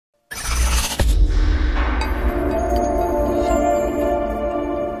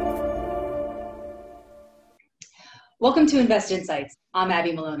Welcome to Invest Insights. I'm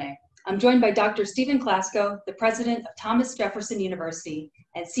Abby Melone. I'm joined by Dr. Stephen Klasko, the president of Thomas Jefferson University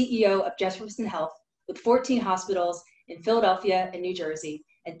and CEO of Jefferson Health, with 14 hospitals in Philadelphia and New Jersey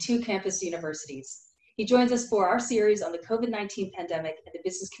and 2 campus universities. He joins us for our series on the COVID-19 pandemic and the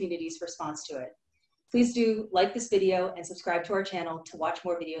business community's response to it. Please do like this video and subscribe to our channel to watch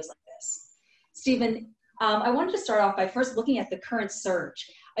more videos like this. Stephen, I wanted to start off by first looking at the current surge.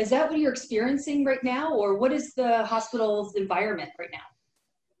 Is that what you're experiencing right now, or what is the hospital's environment right now?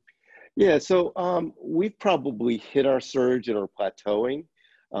 Yeah, so we've probably hit our surge and are plateauing,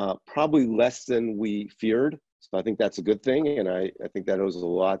 probably less than we feared. So I think that's a good thing, and I think that owes a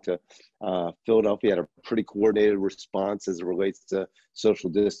lot to Philadelphia. Had a pretty coordinated response as it relates to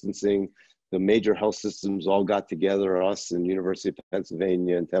social distancing. The major health systems all got together, us and University of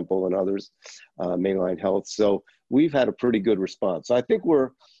Pennsylvania and Temple and others, Mainline Health. So we've had a pretty good response. So I think we're,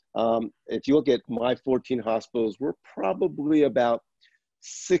 if you look at my 14 hospitals, we're probably about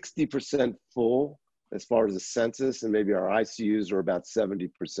 60% full as far as the census, and maybe our ICUs are about 70%.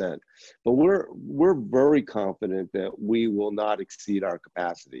 But we're very confident that we will not exceed our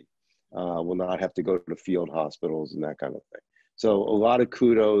capacity. We'll not have to go to field hospitals and that kind of thing. So a lot of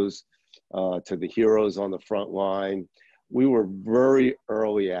kudos to the heroes on the front line. We were very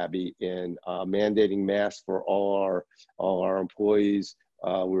early, Abby, in mandating masks for all our employees. We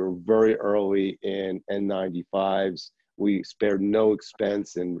were very early in N95s. We spared no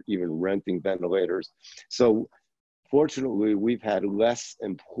expense in even renting ventilators. So fortunately, we've had less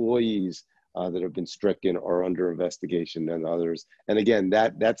employees that have been stricken or under investigation than others. And again,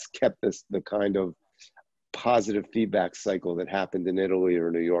 that's kept us the kind of positive feedback cycle that happened in Italy or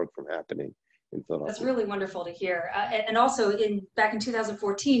New York from happening in Philadelphia. That's really wonderful to hear. And also back in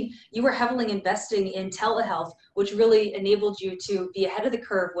 2014, you were heavily investing in telehealth, which really enabled you to be ahead of the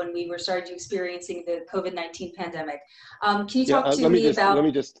curve when we were starting to experiencing the COVID-19 pandemic. Can you talk to me about? Let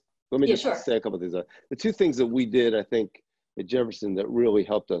me just sure. say a couple of things. The 2 things that we did, I think, at Jefferson that really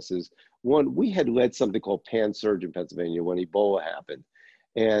helped us is, one, we had led something called Pan Surge in Pennsylvania when Ebola happened.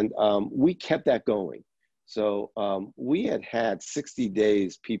 And we kept that going. So we had 60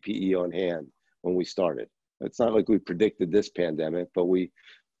 days PPE on hand when we started. It's not like we predicted this pandemic, but we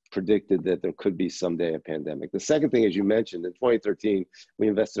predicted that there could be someday a pandemic. The second thing, as you mentioned, in 2013, we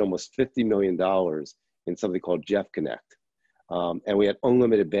invested almost $50 million in something called Jeff Connect. And we had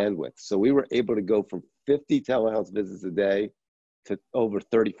unlimited bandwidth. So we were able to go from 50 telehealth visits a day to over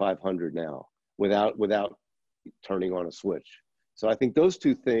 3,500 now without turning on a switch. So I think those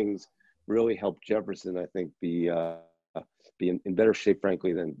 2 things really helped Jefferson, I think, be in better shape,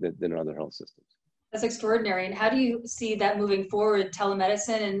 frankly, than other health systems. That's extraordinary. And how do you see that moving forward,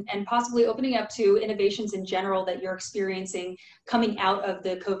 telemedicine and possibly opening up to innovations in general that you're experiencing coming out of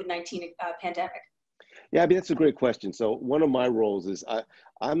the COVID-19 pandemic? Yeah, I mean, that's a great question. So one of my roles is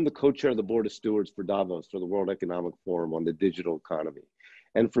I'm the co-chair of the board of stewards for Davos, for the World Economic Forum on the digital economy.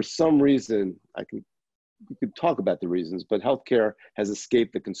 And for some reason, we could talk about the reasons, but healthcare has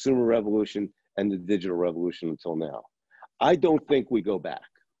escaped the consumer revolution and the digital revolution until now. I don't think we go back.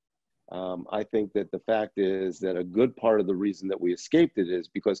 I think that the fact is that a good part of the reason that we escaped it is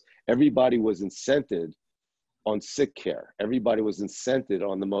because everybody was incented on sick care. Everybody was incented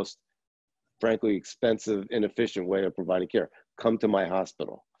on the most, frankly, expensive, inefficient way of providing care. Come to my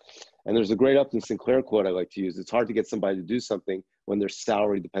hospital. And there's a great Upton Sinclair quote I like to use. It's hard to get somebody to do something when their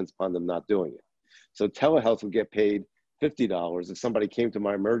salary depends upon them not doing it. So telehealth would get paid $50. If somebody came to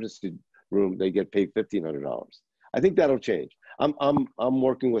my emergency room, they get paid $1,500. I think that'll change. I'm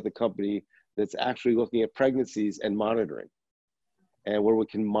working with a company that's actually looking at pregnancies and monitoring, and where we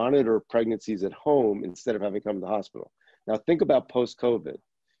can monitor pregnancies at home instead of having to come to the hospital. Now think about post-COVID.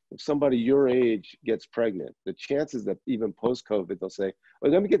 If somebody your age gets pregnant, the chances that even post-COVID, they'll say,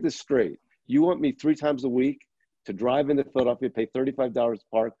 well, let me get this straight. You want me 3 times a week to drive into Philadelphia, pay $35 to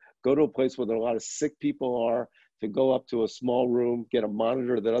park, go to a place where there are a lot of sick people are, to go up to a small room, get a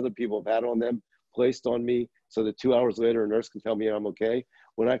monitor that other people have had on them placed on me so that 2 hours later a nurse can tell me I'm okay,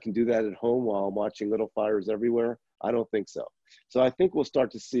 when I can do that at home while I'm watching little fires everywhere? I don't think so. So I think we'll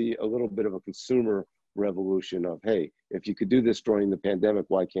start to see a little bit of a consumer revolution of, hey, if you could do this during the pandemic,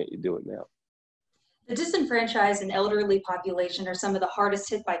 why can't you do it now? The disenfranchised and elderly population are some of the hardest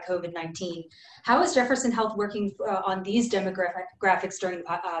hit by COVID-19. How is Jefferson Health working on these demographics during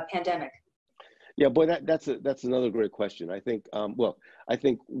the pandemic? Yeah, boy, that's another great question. I think, I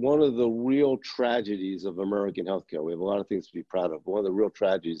think one of the real tragedies of American healthcare, we have a lot of things to be proud of, but one of the real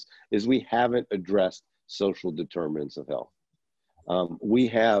tragedies is we haven't addressed social determinants of health. We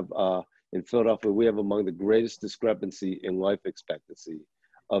have, in Philadelphia, we have among the greatest discrepancy in life expectancy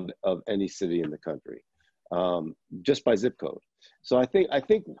of any city in the country. just by zip code. So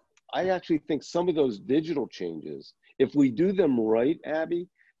I actually think some of those digital changes, if we do them right, Abby,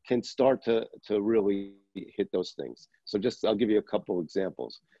 can start to really hit those things. So I'll give you a couple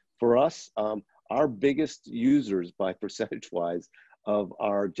examples. For us, our biggest users by percentage-wise of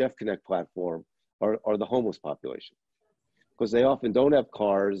our Jeff Connect platform are the homeless population, because they often don't have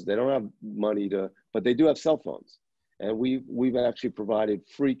cars, they don't have money but they do have cell phones. And we've actually provided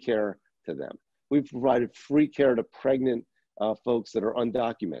free care to them. We've provided free care to pregnant folks that are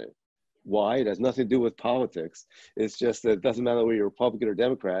undocumented. Why? It has nothing to do with politics. It's just that it doesn't matter whether you're Republican or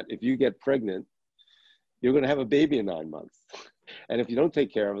Democrat. If you get pregnant, you're going to have a baby in 9 months. And if you don't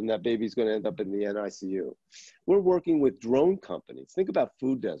take care of them, that baby's going to end up in the NICU. We're working with drone companies. Think about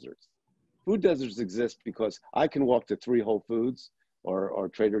food deserts. Food deserts exist because I can walk to 3 Whole Foods or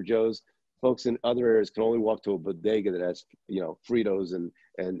Trader Joe's. Folks in other areas can only walk to a bodega that has, Fritos and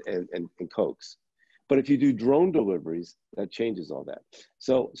Cokes. But if you do drone deliveries, that changes all that.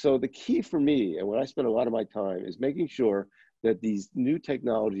 So the key for me, and what I spend a lot of my time, is making sure that these new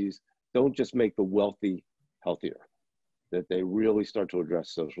technologies don't just make the wealthy healthier, that they really start to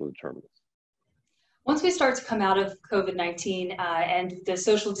address social determinants. Once we start to come out of COVID-19 and the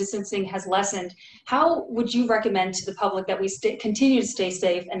social distancing has lessened, how would you recommend to the public that we continue to stay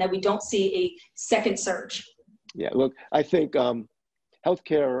safe and that we don't see a second surge? Yeah, look, I think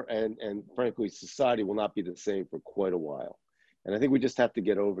healthcare and frankly, society will not be the same for quite a while. And I think we just have to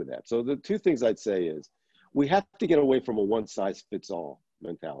get over that. So the 2 things I'd say is we have to get away from a one-size-fits-all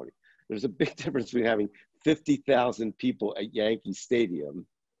mentality. There's a big difference between having 50,000 people at Yankee Stadium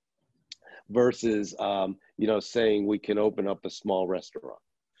versus, saying we can open up a small restaurant.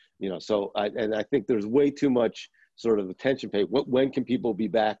 So I think there's way too much sort of attention paid. When can people be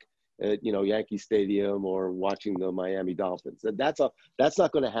back at, Yankee Stadium or watching the Miami Dolphins? That's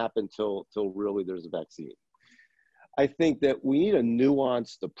not going to happen till really there's a vaccine. I think that we need a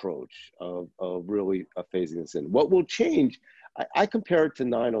nuanced approach of really phasing this in. What will change? I compare it to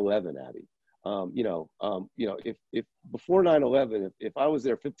 9/11, Abby. If before 9/11, if I was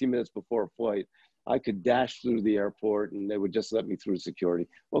there 15 minutes before a flight, I could dash through the airport and they would just let me through security.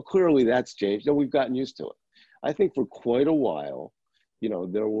 Well, clearly that's changed and we've gotten used to it. I think for quite a while,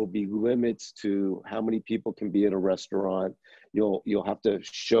 there will be limits to how many people can be in a restaurant. You'll have to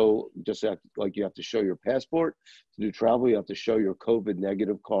show, just like you have to show your passport to do travel, you have to show your COVID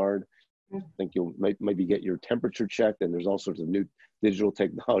negative card. I think you'll maybe get your temperature checked, and there's all sorts of new digital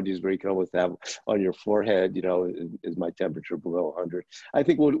technologies where you can almost have on your forehead, is my temperature below 100? I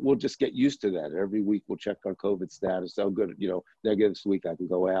think we'll just get used to that. Every week we'll check our COVID status. Oh, good, negative this week, I can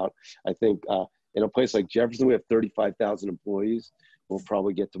go out. I think in a place like Jefferson, we have 35,000 employees. We'll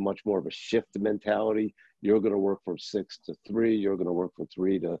probably get to much more of a shift mentality. You're going to work from 6 to 3. You're going to work from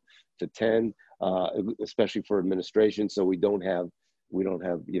 3 to 10, especially for administration. So we don't have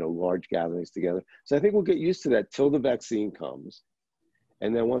large gatherings together. So I think we'll get used to that till the vaccine comes.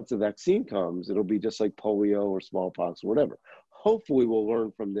 And then once the vaccine comes, it'll be just like polio or smallpox or whatever. Hopefully we'll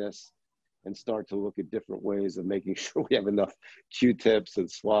learn from this and start to look at different ways of making sure we have enough Q-tips and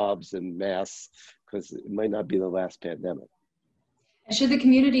swabs and masks, because it might not be the last pandemic. And should the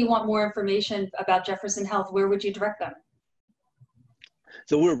community want more information about Jefferson Health, where would you direct them?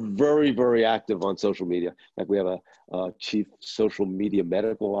 So we're very, very active on social media. Like we have a chief social media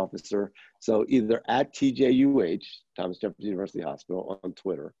medical officer. So either at TJUH, Thomas Jefferson University Hospital, on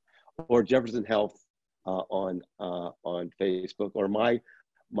Twitter, or Jefferson Health on Facebook, or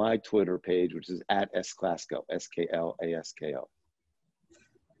my Twitter page, which is at Klasko, SKLASKO.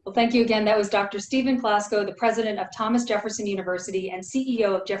 Well, thank you again. That was Dr. Stephen Klasko, the president of Thomas Jefferson University and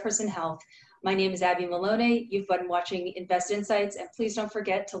CEO of Jefferson Health. My name is Abby Melone. You've been watching Invest Insights, and please don't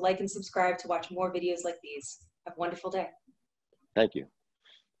forget to like and subscribe to watch more videos like these. Have a wonderful day. Thank you.